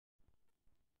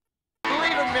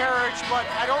marriage, but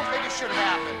I don't think it should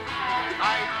happen.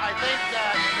 I think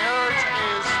that marriage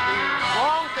is the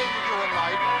wrong thing to do in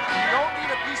life. You don't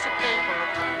need a piece of paper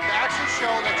to actually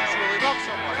show that you truly love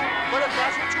someone. But if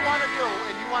that's what you want to do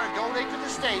and you want to donate to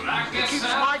the state, it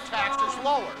keeps my taxes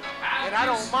lower. And I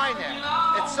don't mind that.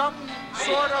 It's some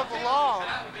sort of law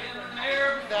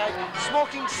that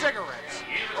smoking cigarettes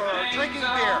or drinking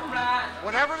beer,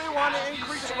 whenever they want to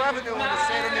increase revenue in the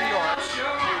state of New York,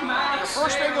 the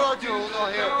first thing they'll do,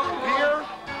 they'll hear beer,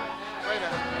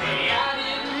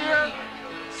 beer,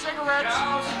 cigarettes,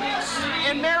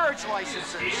 and marriage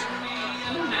licenses.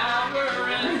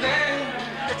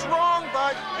 It's wrong,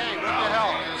 but hey, what the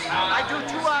hell? I do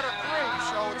 2 out of 3,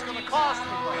 so it's going to cost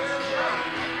me less.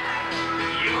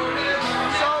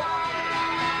 So,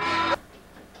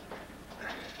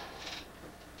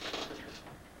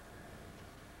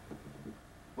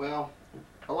 well,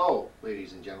 hello,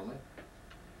 ladies and gentlemen.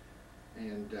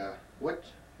 And what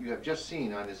you have just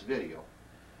seen on this video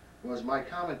was my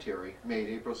commentary made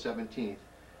April 17th,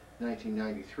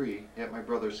 1993 at my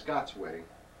brother Scott's wedding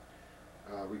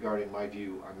regarding my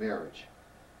view on marriage.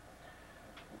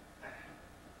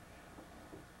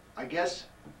 I guess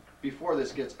before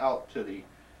this gets out to the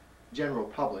general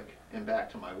public and back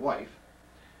to my wife,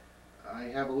 I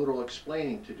have a little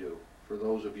explaining to do for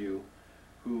those of you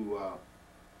who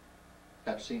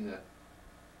have seen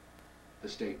the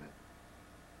statement.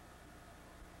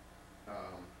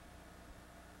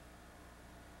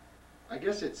 I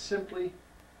guess it simply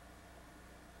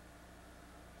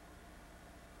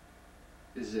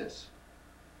is this.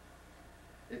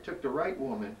 It took the right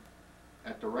woman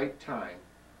at the right time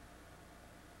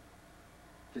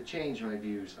to change my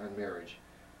views on marriage,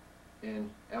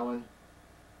 and Ellen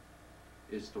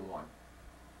is the one.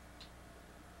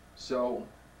 So,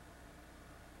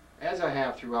 as I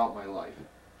have throughout my life,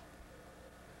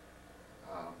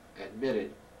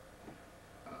 admitted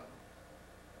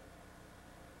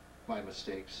my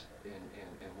mistakes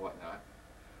and whatnot,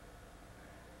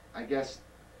 I guess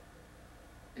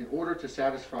in order to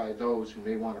satisfy those who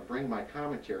may want to bring my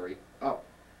commentary up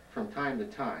from time to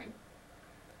time,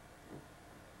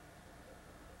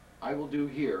 I will do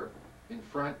here in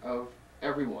front of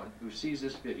everyone who sees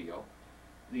this video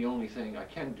the only thing I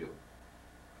can do.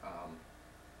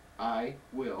 I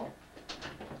will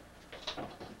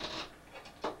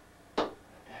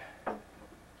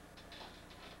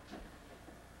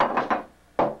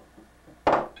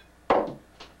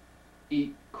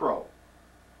eat crow.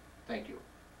 Thank you.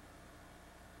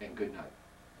 And good night.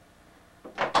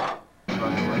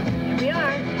 Here we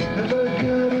are.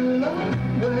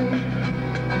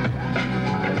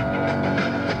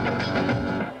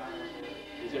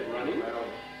 Is it running?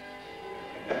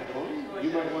 You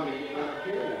might want to get up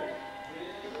here.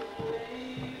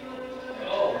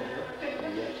 Oh.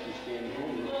 You actually stand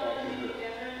home and look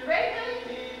back at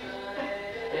her.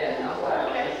 Yeah,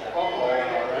 all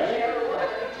right.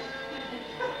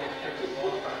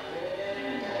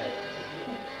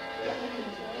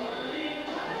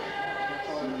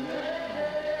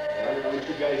 I want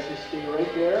you guys to stay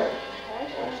right there.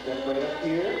 I'll step right up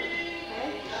here.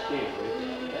 Just stand right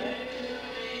there.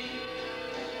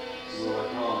 You want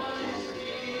to call him?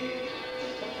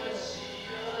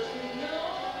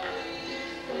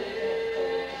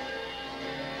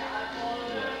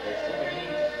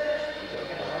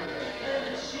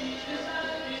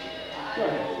 Go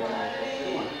ahead.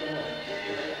 Go on.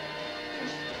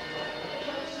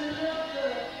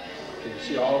 Can you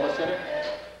see all of us in it?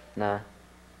 Nah.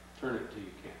 Turn it till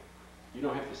you can. You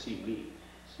don't have to see me.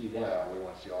 See that. Yeah, we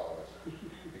want to see all of us.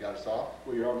 You got us off?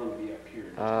 Well, you're all going to be up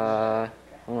here.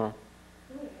 Hold on.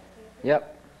 Yep.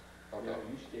 Okay. No,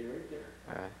 you stay right there.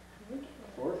 All right.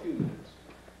 For a few minutes.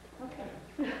 Okay.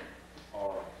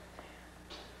 All right.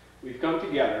 We've come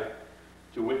together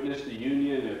to witness the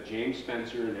union of James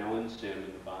Spencer and Ellen Sim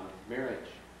in the bond of marriage.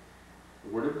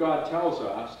 The Word of God tells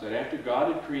us that after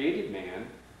God had created man,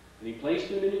 and he placed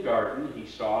him in a garden, he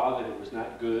saw that it was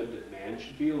not good that man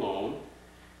should be alone,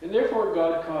 and therefore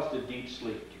God caused a deep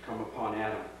sleep to come upon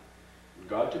Adam. And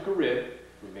God took a rib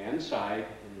from man's side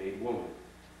and made woman.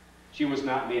 She was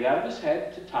not made out of his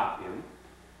head to top him,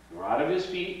 nor out of his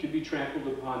feet to be trampled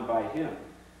upon by him,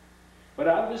 but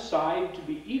out of his side to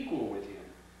be equal with him,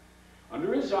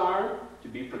 under his arm to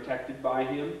be protected by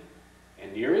him,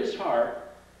 and near his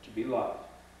heart to be loved.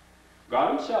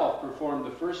 God himself performed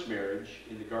the first marriage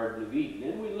in the Garden of Eden,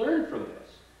 and we learn from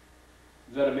this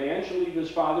that a man shall leave his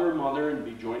father and mother and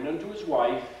be joined unto his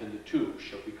wife, and the two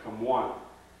shall become one.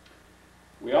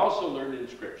 We also learn in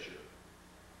Scripture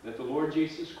that the Lord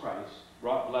Jesus Christ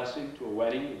brought blessing to a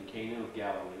wedding in Cana of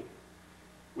Galilee,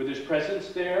 With his presence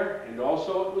there, and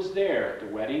also it was there at the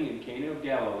wedding in Cana of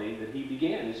Galilee that he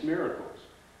began his miracles,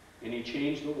 and he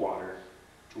changed the water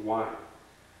to wine.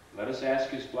 Let us ask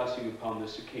his blessing upon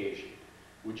this occasion.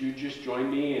 Would you just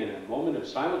join me in a moment of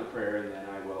silent prayer, and then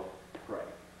I will pray.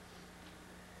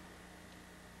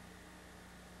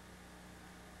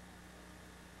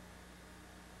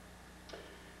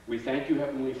 We thank you,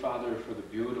 Heavenly Father, for the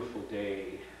beautiful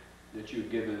day that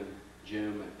you've given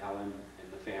Jim and Ellen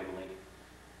and the family.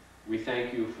 We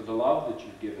thank you for the love that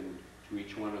you've given to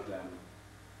each one of them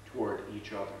toward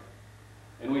each other.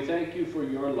 And we thank you for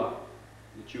your love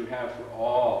that you have for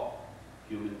all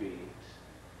human beings.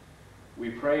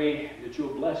 We pray that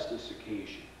you'll bless this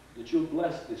occasion, that you'll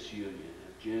bless this union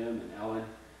of Jim and Ellen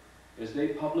as they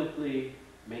publicly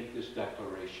make this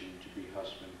declaration to be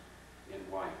husband and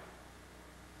wife.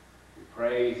 We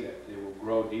pray that they will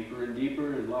grow deeper and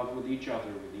deeper in love with each other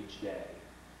with each day.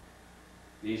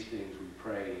 These things we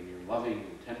pray in your loving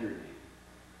and tender name.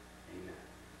 Amen.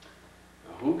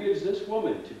 Now, who gives this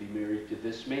woman to be married to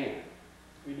this man?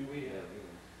 We have.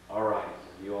 All right.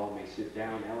 You all may sit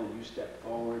down. Ellen, you step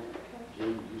forward.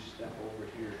 Jim, you step over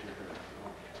here to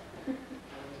her. Okay.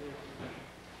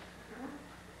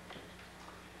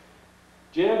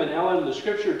 Jim and Ellen, the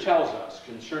scripture tells us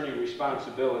concerning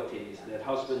responsibilities that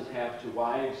husbands have to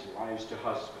wives, wives to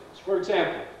husbands. For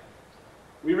example,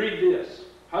 we read this: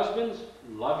 husbands,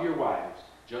 love your wives,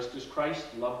 just as Christ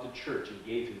loved the church and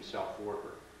gave himself for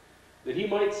her, that he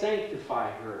might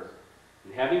sanctify her,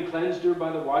 and having cleansed her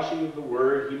by the washing of the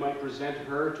word, he might present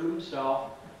her to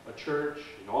himself, a church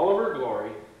in all of her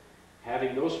glory,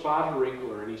 having no spot or wrinkle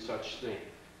or any such thing.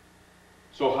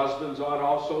 So husbands ought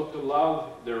also to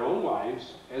love their own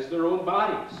wives as their own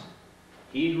bodies.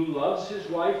 He who loves his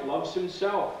wife loves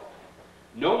himself.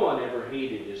 No one ever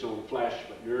hated his own flesh,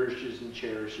 but nourishes and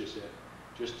cherishes it,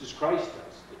 just as Christ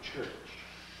does the church.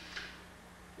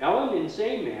 Ellen, in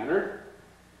same manner,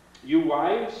 you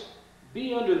wives,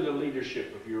 be under the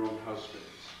leadership of your own husbands,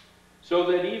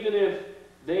 so that even if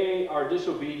they are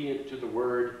disobedient to the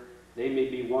word, they may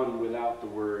be won without the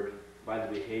word by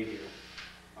the behavior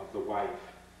of the wife.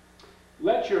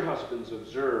 Let your husband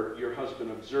observe your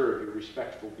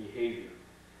respectful behavior.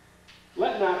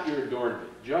 Let not your adornment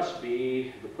just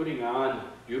be the putting on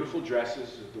beautiful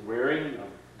dresses, the wearing of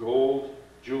gold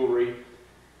jewelry,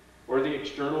 or the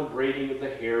external braiding of the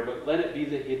hair, but let it be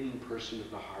the hidden person of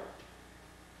the heart,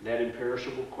 that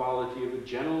imperishable quality of a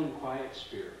gentle and quiet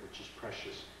spirit, which is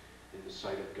precious in the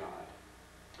sight of God.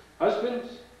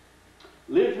 Husbands,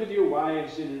 live with your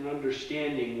wives in an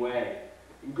understanding way,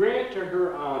 and grant to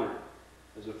her honor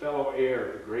as a fellow heir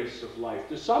of the grace of life.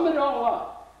 To sum it all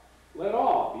up, let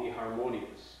all be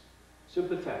harmonious,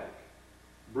 sympathetic,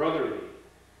 brotherly,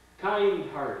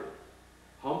 kind-hearted,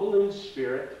 humble in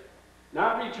spirit,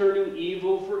 not returning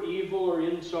evil for evil or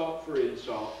insult for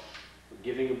insult, but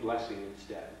giving a blessing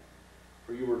instead.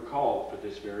 For you were called for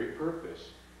this very purpose,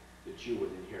 that you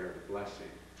would inherit a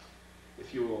blessing.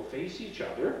 If you will face each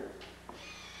other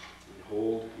and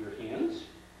hold your hands,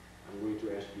 I'm going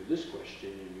to ask you this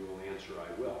question, and you will answer,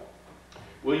 I will.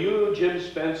 Will you, Jim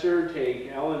Spencer,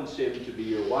 take Ellen Sim to be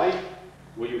your wife?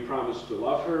 Will you promise to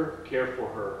love her, care for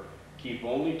her, keep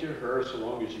only to her so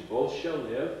long as you both shall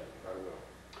live? I will.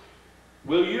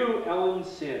 Will you, Ellen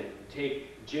Sim,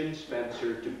 take Jim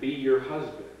Spencer to be your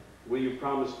husband? Will you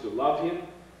promise to love him,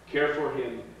 care for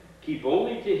him, keep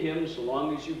only to him so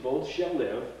long as you both shall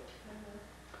live?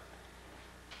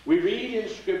 We read in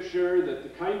Scripture that the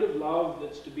kind of love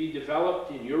that's to be developed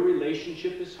in your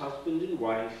relationship as husband and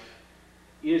wife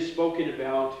is spoken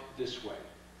about this way.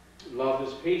 Love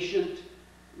is patient,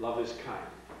 love is kind.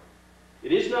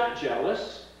 It is not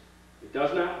jealous, it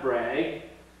does not brag,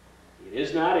 it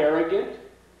is not arrogant,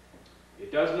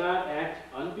 it does not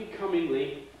act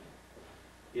unbecomingly,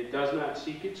 it does not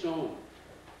seek its own,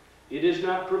 it is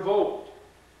not provoked,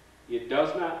 it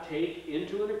does not take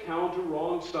into an account a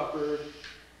wrong suffered,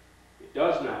 it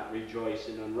does not rejoice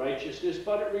in unrighteousness,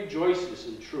 but it rejoices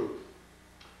in truth.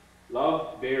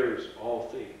 Love bears all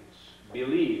things,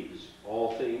 believes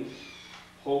all things,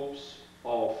 hopes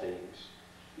all things,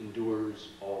 endures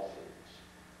all things.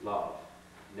 Love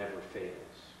never fails.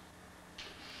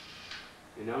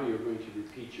 And now you're going to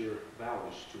repeat your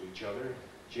vows to each other.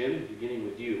 Jim, beginning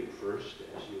with you first,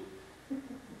 as you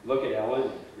look at Ellen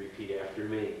and repeat after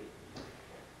me.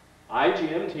 I,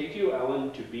 Jim, take you,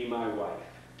 Ellen, to be my wife.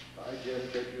 I, Jim,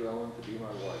 take you, Ellen, to be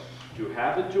my wife, to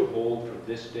have and to hold from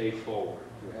this day forward.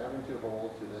 to have and to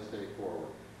hold to this day forward,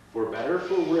 For better,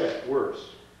 for worse.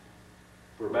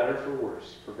 For better, for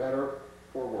worse. for better,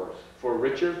 for worse, For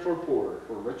richer, for poorer.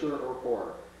 for richer or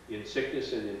poorer, In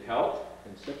sickness and in health.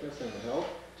 in sickness and in health,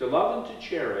 to love and to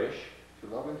cherish,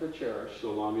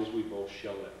 so long as we both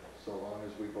shall live.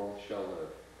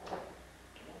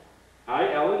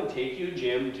 I, Ellen, take you,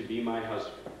 Jim, to be my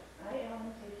husband, I,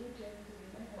 Ellen, take you, Jim, to be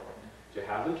my husband, to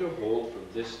have and to hold from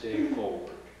this day forward,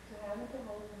 to have and to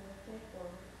hold from this day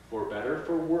forward, for better,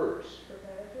 for worse, for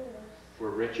better, for worse, for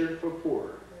richer, for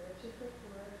poorer, for richer, for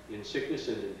poorer, in sickness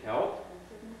and in health, in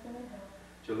sickness and in health,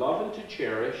 to love and to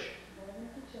cherish, to love and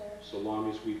to cherish, so long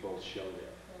as we both shall live. so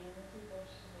long as we both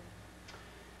shall live.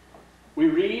 We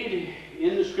read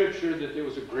in the scripture that there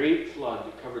was a great flood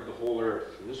that covered the whole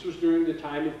earth. And this was during the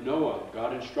time of Noah.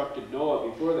 God instructed Noah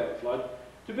before that flood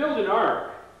to build an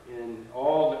ark. And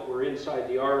all that were inside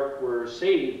the ark were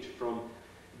saved from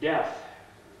death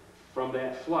from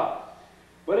that flood.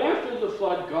 But after the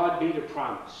flood, God made a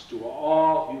promise to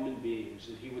all human beings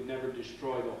that he would never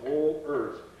destroy the whole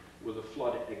earth with a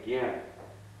flood again.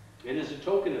 And as a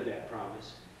token of that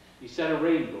promise, he set a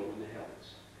rainbow in the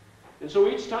heavens. And so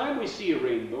each time we see a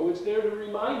rainbow, it's there to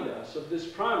remind us of this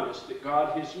promise that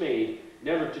God has made,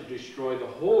 never to destroy the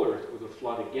whole earth with a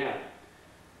flood again.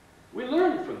 We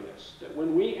learn from this that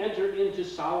when we enter into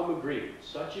solemn agreements,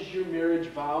 such as your marriage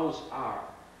vows are,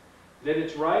 that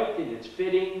it's right and it's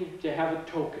fitting to have a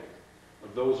token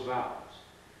of those vows.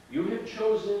 You have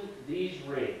chosen these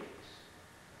rings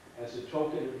as a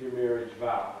token of your marriage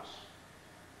vows.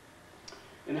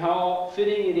 And how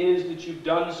fitting it is that you've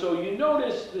done so. You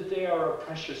notice that they are a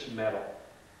precious metal.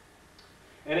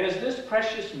 And as this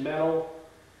precious metal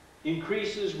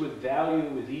increases with value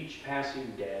with each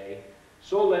passing day,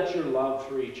 so let your love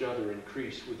for each other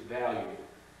increase with value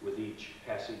with each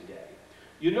passing day.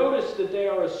 You notice that they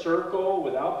are a circle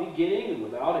without beginning and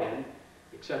without end,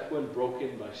 except when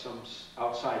broken by some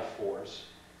outside force.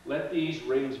 Let these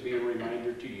rings be a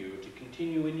reminder to you to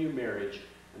continue in your marriage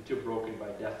until broken by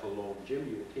death alone. Jim,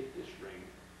 you will take this ring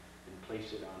and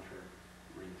place it on her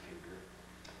ring finger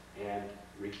and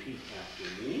repeat after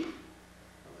me.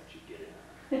 I'll let you get it on.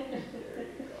 There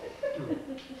you go.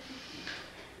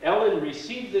 Ellen,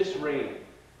 receive this ring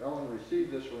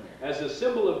as a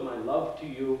symbol of my love to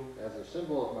you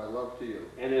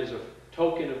and as a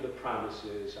token of the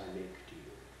promises I make to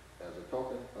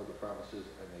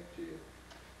you.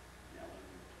 Now let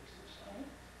me place this on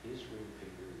his ring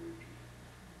finger and repeat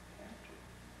after.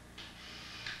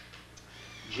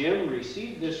 Jim,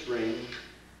 receive this ring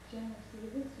Jim,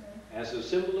 receive this ring as a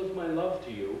symbol of my love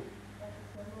to you as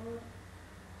a symbol of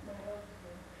my love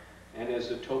to you, and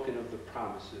as a token of the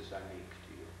promises I make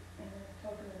to you. and as a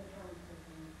token of the promises I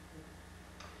make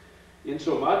to you.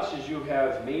 Insomuch as you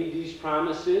have made these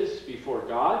promises before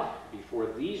God, before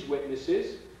these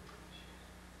witnesses,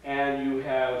 and you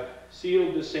have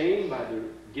sealed the same by the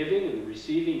giving and the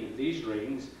receiving of these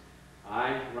rings,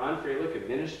 I, Ron Fralick, a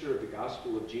minister of the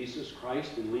gospel of Jesus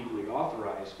Christ and legally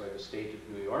authorized by the state of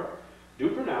New York, do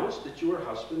pronounce that you are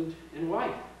husband and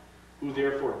wife, who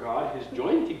therefore God has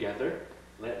joined together,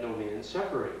 let no man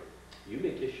separate. You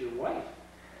may kiss your wife.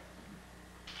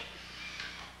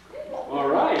 All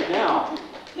right, now,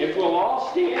 if we'll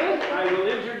all stand, I will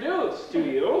introduce to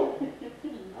you.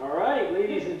 All right,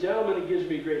 ladies and gentlemen, it gives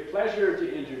me great pleasure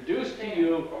to introduce to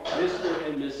you Mr.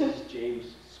 and Mrs.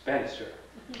 James Spencer.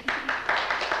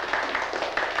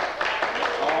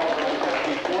 All right,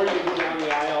 before you go down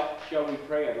the aisle, shall we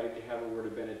pray? I'd like to have a word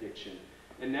of benediction.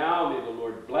 And now may the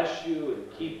Lord bless you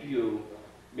and keep you.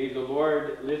 May the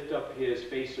Lord lift up his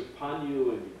face upon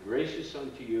you and be gracious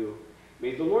unto you.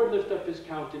 May the Lord lift up his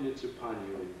countenance upon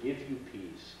you and give you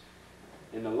peace.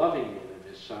 In the loving name of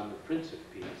his Son, the Prince of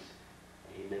Peace.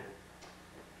 Amen.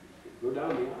 Go down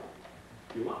the aisle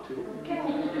if you want to.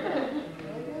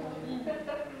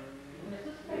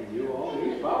 And you all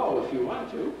may follow if you want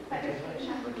to.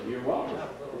 You're welcome.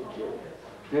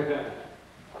 Thank you.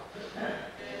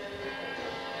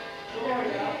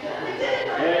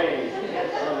 Hey.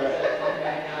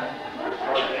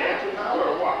 All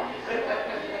right.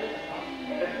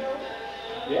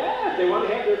 Yeah, if they want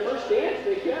to have their first dance,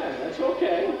 they can. That's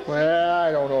okay. Well,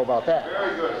 I don't know about that.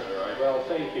 Very good, sir. Well,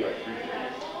 thank you.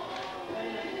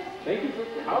 Thank you for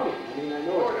coming. I mean, I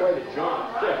know it's quite a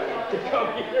jaunt to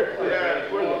come here. Yeah,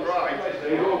 it's worth a drive. Are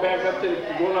you going back up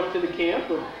to the camp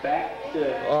or back to?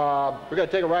 We're going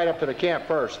to take a ride up to the camp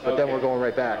first, but then Okay. we're going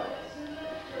right back.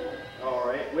 All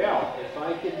right. Well, if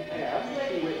I could have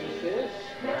two witnesses.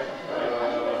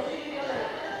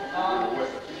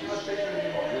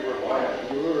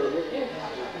 You were a witness.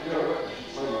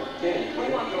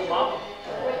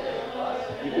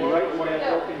 You can write one that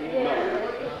broken hand.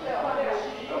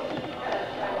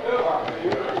 No.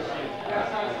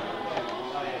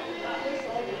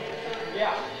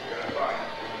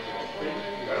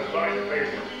 Gotta sign the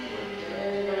paper.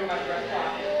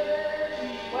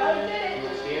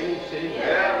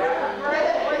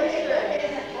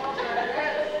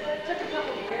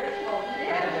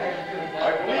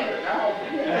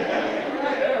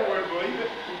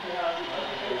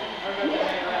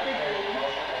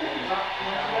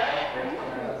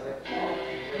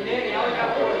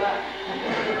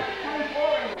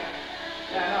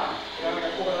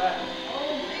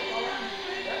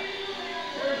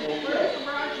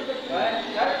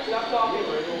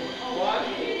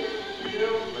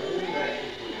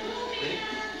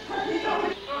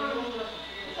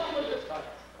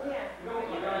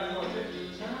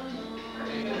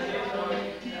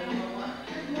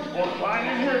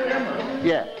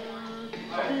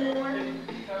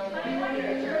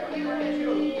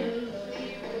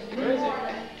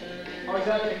 Why's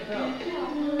that take time?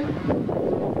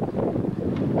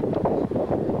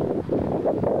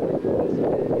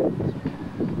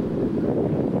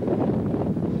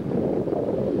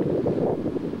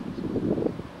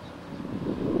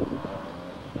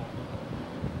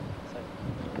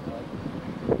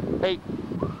 Hey,